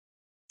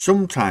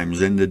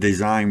Sometimes in the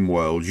design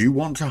world you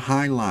want to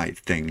highlight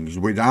things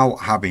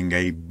without having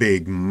a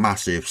big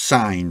massive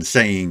sign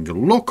saying,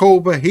 "Look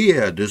over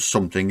here, there's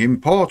something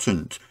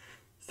important."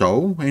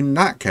 So in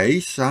that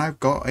case I've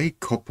got a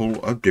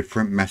couple of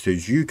different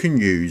methods you can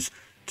use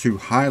to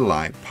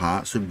highlight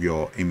parts of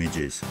your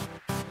images.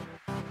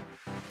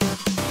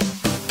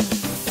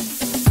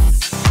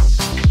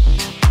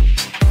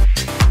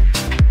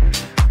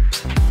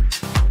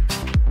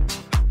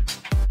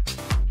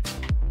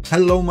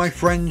 Hello my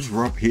friends,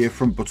 Rob here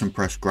from Button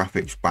Press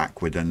Graphics,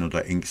 back with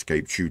another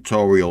Inkscape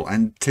tutorial,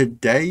 and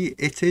today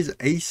it is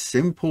a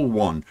simple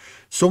one,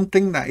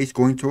 something that is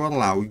going to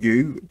allow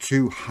you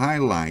to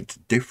highlight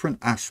different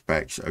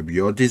aspects of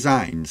your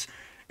designs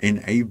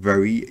in a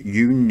very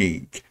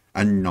unique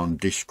and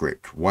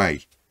nondescript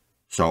way.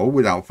 So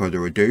without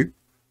further ado,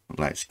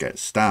 let's get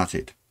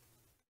started.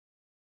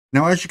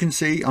 Now as you can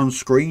see on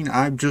screen,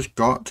 I've just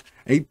got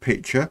a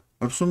picture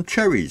of some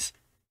cherries.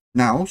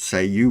 Now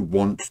say you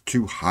want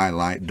to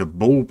highlight the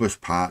bulbous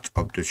part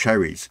of the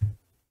cherries,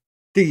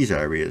 these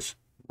areas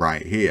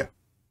right here.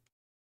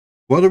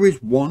 Well, there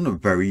is one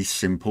very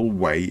simple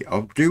way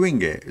of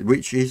doing it,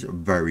 which is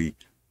very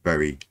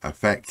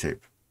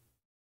effective.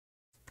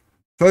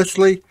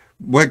 Firstly,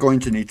 we're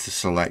going to need to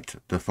select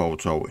the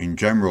photo in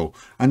general,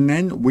 and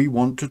then we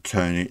want to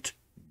turn it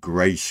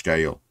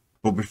grayscale.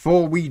 But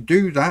before we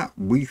do that,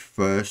 we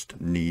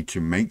first need to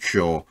make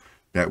sure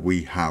that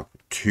we have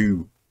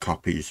two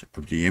copies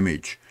of the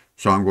image.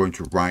 So I'm going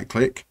to right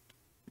click,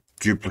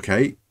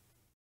 duplicate,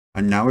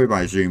 and now if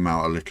I zoom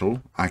out a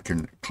little, I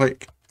can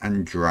click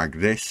and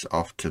drag this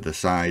off to the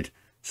side.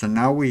 So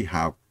now we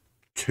have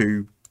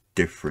two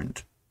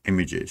different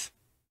images.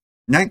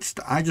 Next,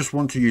 I just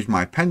want to use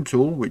my pen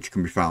tool, which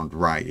can be found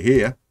right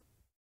here.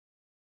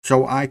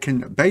 So I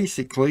can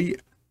basically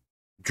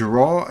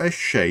draw a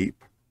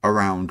shape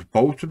around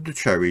both of the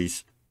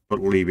cherries, but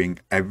leaving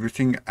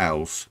everything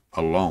else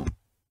alone.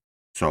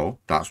 So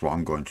that's what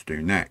I'm going to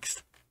do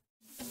next.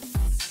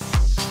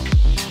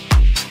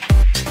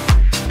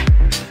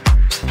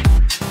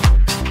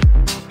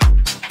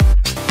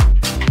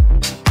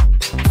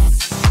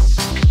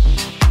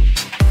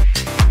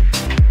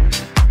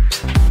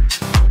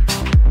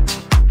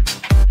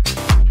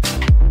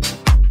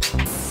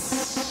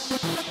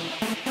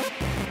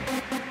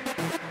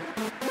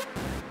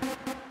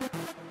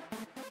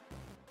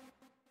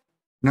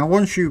 Now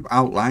once you've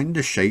outlined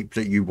the shape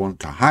that you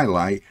want to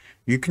highlight,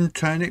 you can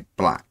turn it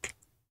black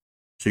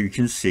so you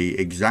can see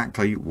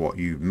exactly what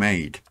you've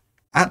made.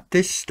 At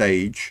this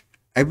stage,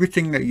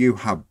 everything that you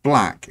have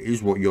black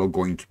is what you're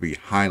going to be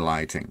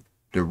highlighting.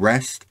 The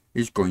rest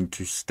is going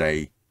to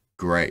stay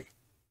grey.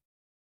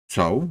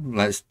 So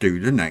let's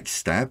do the next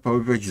step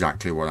of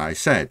exactly what I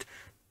said,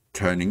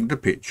 turning the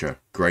picture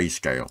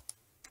grayscale.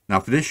 Now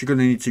for this, you're going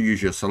to need to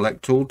use your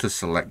select tool to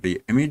select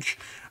the image,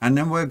 and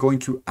then we're going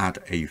to add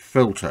a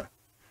filter.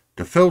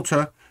 The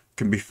filter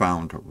can be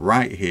found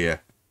right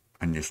here,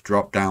 and just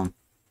drop down,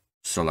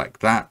 select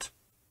that,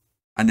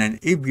 and then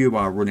if you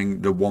are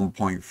running the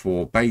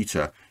 1.4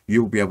 beta,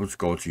 you'll be able to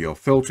go to your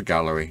filter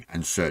gallery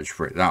and search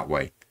for it that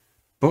way.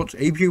 But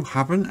if you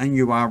haven't and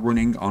you are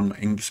running on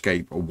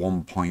Inkscape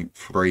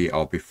 1.3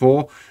 or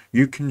before,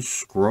 you can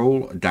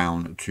scroll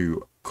down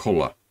to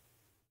color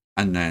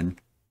and then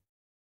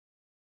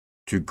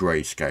to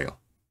grayscale.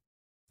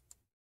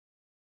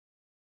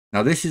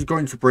 Now this is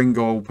going to bring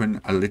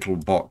open a little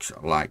box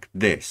like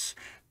this.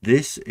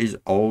 This is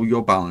all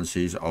your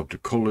balances of the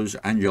colors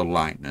and your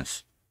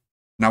lightness.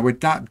 Now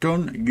with that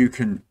done, you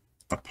can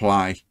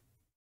apply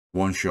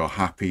once you're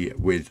happy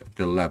with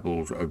the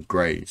levels of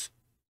grays.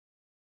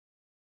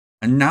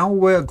 And now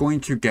we're going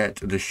to get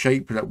the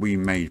shape that we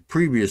made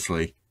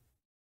previously,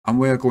 and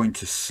we're going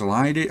to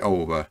slide it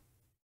over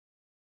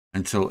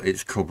until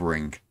it's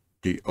covering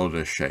the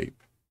other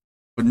shape.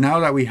 But now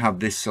that we have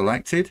this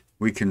selected,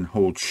 we can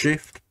hold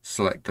Shift,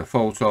 select the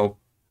photo,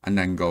 and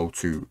then go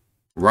to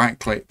right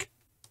click,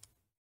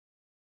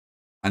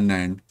 and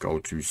then go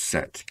to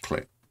set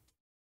clip.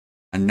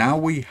 And now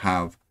we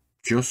have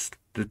just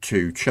the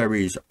two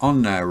cherries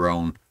on their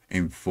own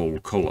in full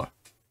color.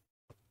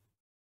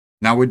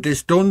 Now with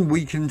this done,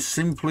 we can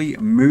simply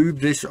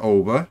move this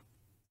over,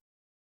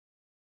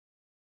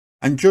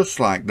 and just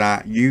like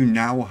that, you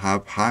now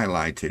have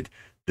highlighted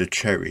the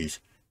cherries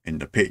in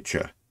the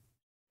picture.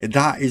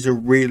 That is a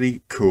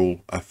really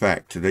cool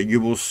effect that you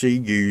will see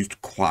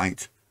used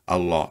quite a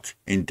lot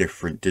in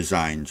different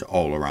designs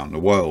all around the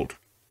world.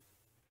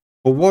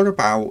 But what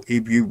about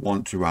if you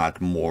want to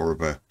add more of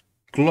a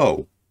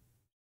glow?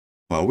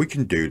 Well, we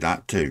can do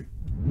that too.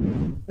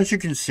 As you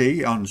can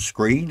see on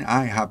screen,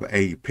 I have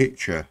a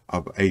picture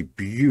of a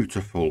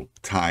beautiful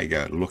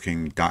tiger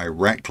looking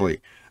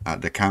directly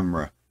at the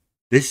camera.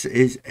 This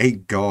is a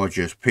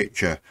gorgeous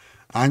picture,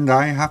 and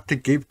I have to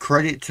give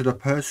credit to the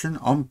person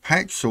on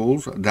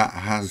Pexels that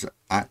has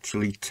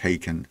actually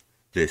taken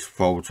this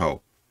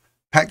photo.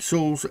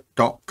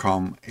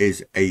 Pexels.com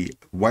is a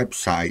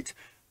website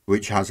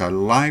which has a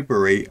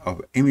library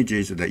of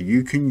images that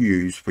you can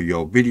use for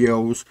your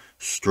videos,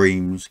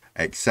 streams,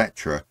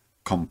 etc.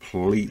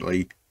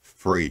 completely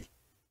free.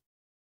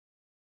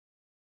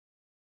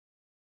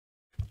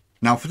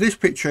 Now for this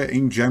picture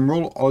in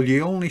general,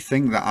 the only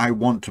thing that I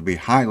want to be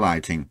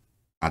highlighting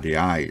are the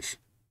eyes.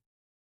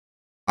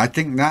 I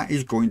think that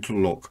is going to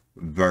look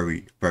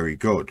very, very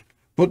good.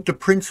 But the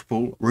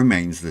principle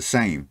remains the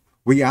same.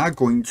 We are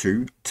going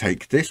to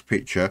take this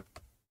picture,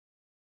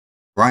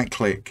 right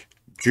click,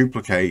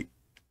 duplicate,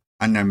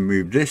 and then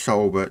move this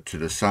over to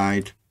the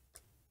side.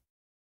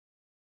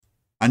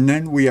 And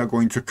then we are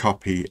going to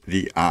copy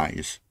the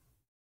eyes.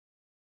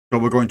 So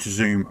we're going to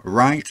zoom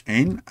right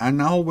in,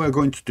 and all we're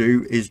going to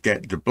do is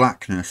get the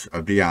blackness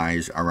of the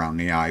eyes around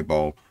the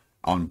eyeball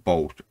on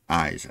both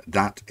eyes.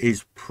 That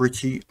is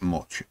pretty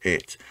much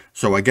it.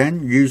 So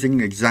again, using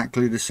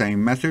exactly the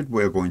same method,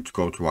 we're going to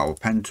go to our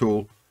pen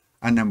tool,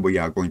 and then we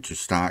are going to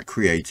start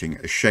creating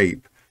a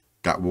shape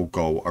that will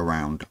go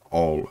around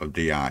all of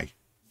the eye.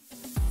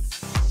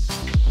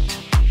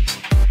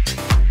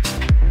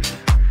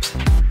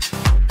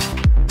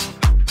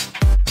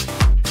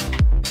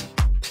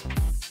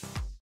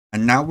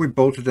 And now with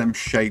both of them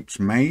shapes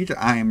made,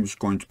 I am just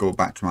going to go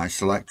back to my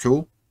select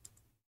tool,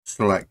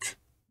 select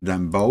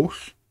them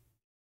both,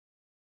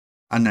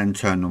 and then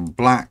turn them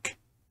black.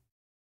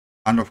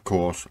 And of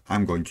course,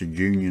 I'm going to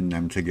union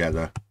them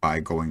together by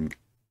going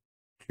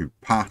to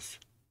Path,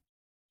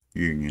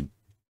 Union.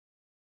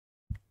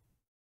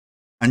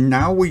 And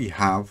now we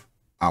have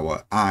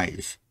our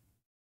eyes.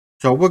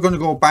 So we're going to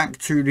go back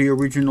to the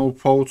original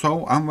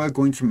photo, and we're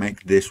going to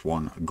make this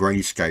one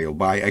grayscale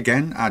by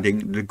again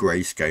adding the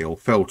grayscale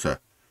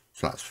filter.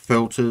 So that's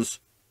filters,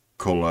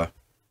 color,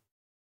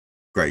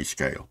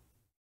 grayscale.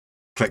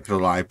 Click the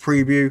live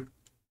preview,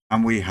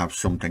 and we have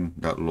something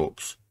that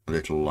looks a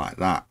little like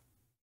that.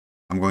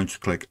 I'm going to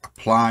click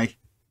apply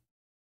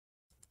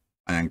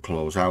and then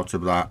close out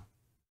of that.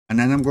 And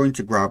then I'm going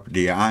to grab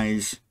the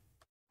eyes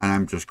and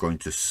I'm just going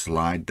to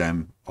slide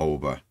them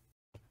over.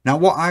 Now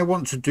what I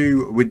want to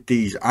do with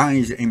these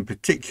eyes in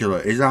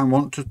particular is I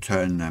want to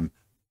turn them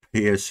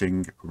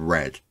piercing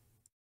red.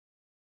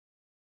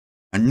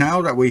 And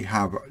now that we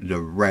have the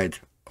red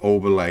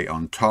overlay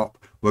on top,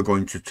 we're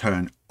going to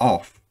turn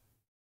off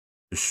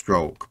the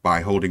stroke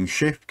by holding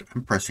Shift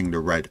and pressing the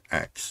red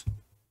X.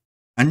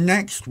 And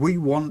next we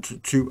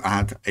want to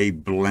add a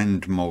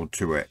blend mode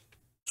to it.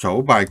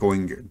 So by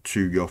going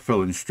to your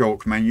fill and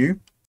stroke menu,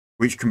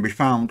 which can be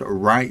found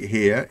right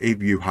here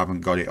if you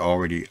haven't got it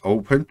already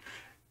open.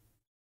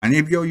 And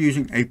if you're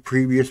using a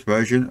previous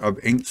version of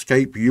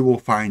Inkscape, you will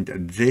find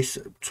this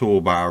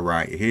toolbar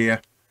right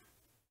here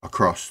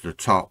across the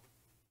top,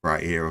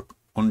 right here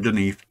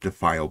underneath the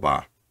file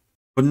bar.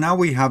 But now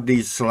we have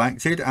these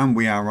selected and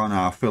we are on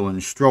our fill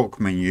and stroke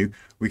menu,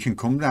 we can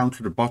come down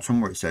to the bottom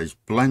where it says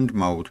blend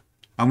mode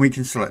and we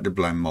can select the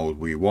blend mode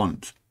we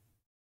want.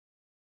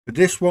 For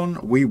this one,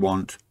 we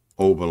want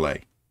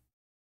overlay.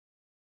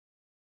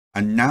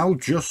 And now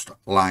just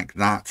like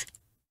that,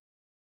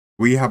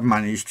 we have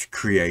managed to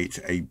create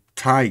a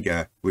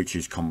tiger which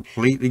is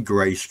completely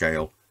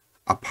grayscale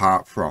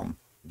apart from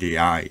the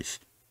eyes.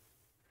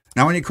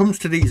 Now when it comes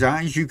to these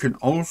eyes, you can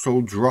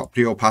also drop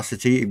the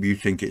opacity if you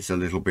think it's a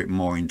little bit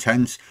more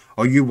intense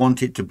or you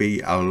want it to be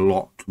a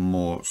lot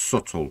more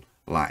subtle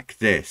like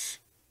this.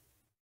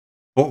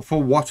 But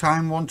for what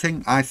I'm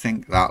wanting, I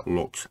think that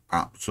looks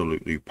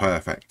absolutely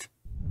perfect.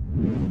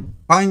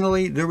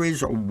 Finally, there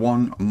is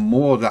one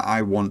more that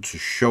I want to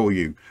show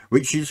you,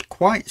 which is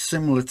quite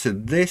similar to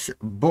this,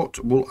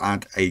 but will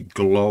add a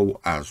glow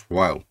as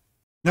well.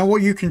 Now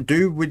what you can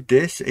do with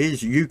this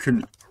is you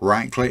can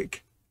right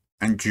click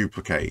and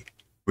duplicate.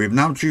 We've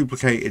now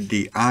duplicated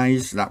the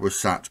eyes that were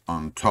sat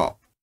on top.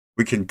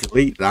 We can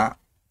delete that,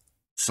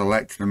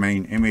 select the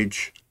main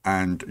image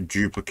and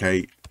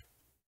duplicate,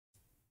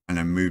 and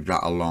then move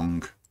that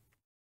along.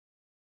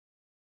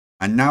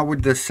 And now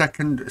with the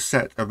second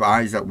set of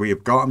eyes that we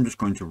have got, I'm just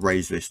going to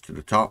raise this to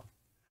the top.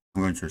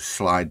 I'm going to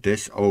slide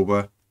this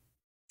over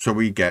so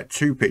we get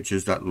two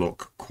pictures that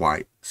look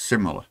quite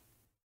similar.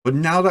 But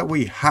now that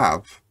we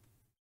have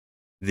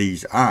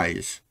these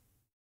eyes,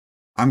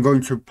 I'm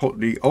going to put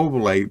the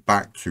overlay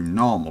back to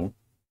normal.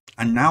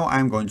 And now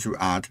I'm going to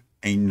add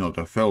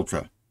another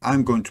filter.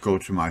 I'm going to go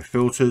to my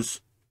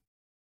filters.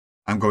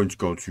 I'm going to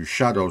go to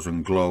shadows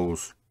and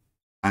glows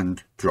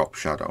and drop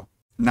shadow.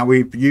 Now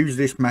we've used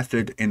this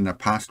method in the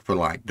past for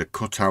like the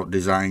cutout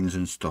designs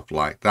and stuff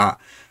like that,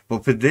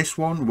 but for this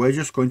one we're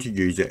just going to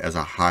use it as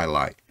a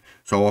highlight.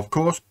 So of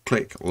course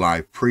click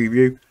live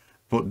preview,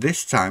 but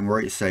this time where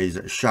it says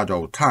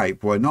shadow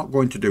type, we're not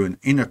going to do an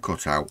inner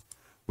cutout,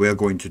 we're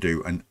going to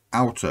do an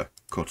outer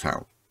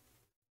cutout.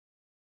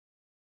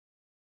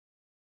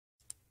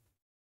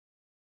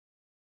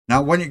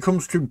 Now when it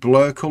comes to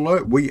blur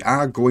color, we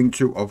are going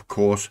to of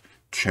course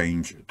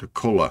change the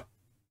color.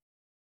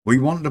 We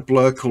want the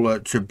blur color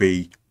to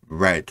be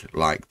red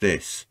like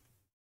this.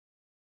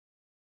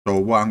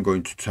 So I'm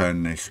going to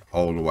turn this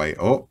all the way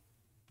up.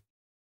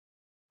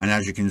 And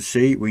as you can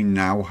see, we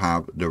now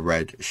have the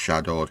red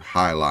shadowed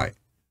highlight.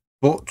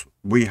 But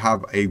we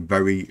have a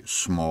very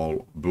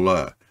small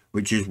blur,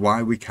 which is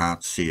why we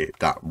can't see it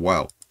that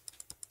well.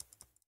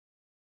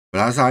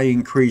 But as I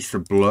increase the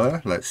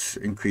blur, let's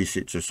increase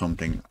it to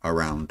something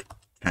around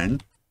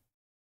 10.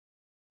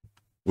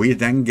 We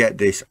then get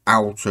this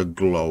outer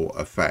glow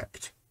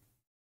effect.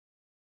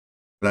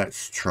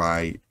 Let's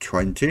try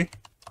 20.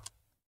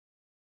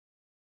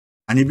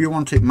 And if you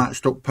want it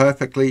matched up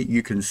perfectly,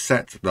 you can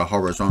set the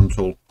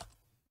horizontal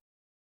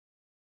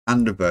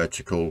and the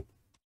vertical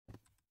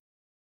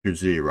to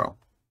 0.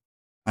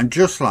 And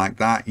just like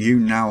that, you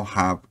now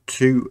have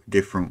two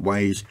different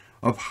ways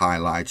of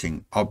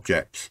highlighting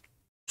objects.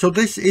 So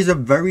this is a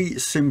very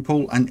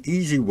simple and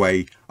easy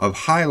way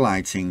of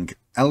highlighting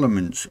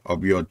elements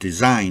of your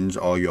designs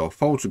or your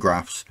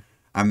photographs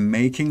and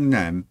making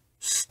them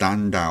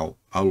stand out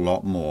a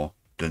lot more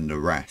than the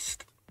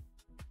rest.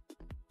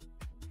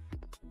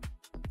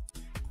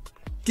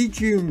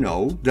 Did you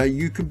know that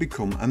you can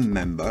become a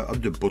member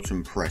of the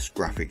Button Press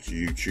Graphics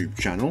YouTube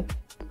channel?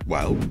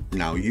 Well,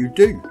 now you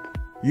do.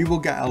 You will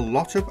get a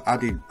lot of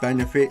added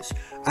benefits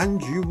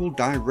and you will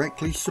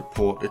directly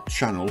support the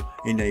channel,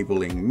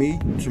 enabling me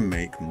to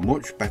make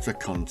much better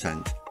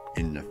content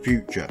in the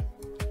future.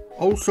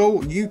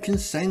 Also, you can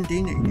send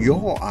in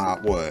your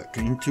artwork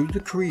into the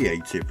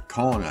Creative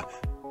Corner.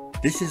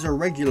 This is a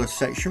regular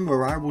section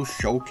where I will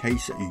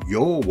showcase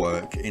your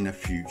work in a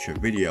future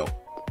video.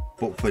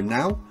 But for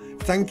now,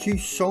 thank you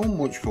so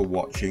much for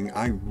watching.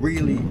 I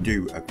really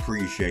do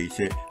appreciate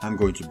it. I'm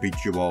going to bid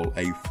you all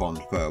a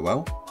fond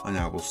farewell and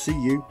I will see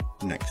you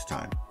next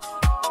time.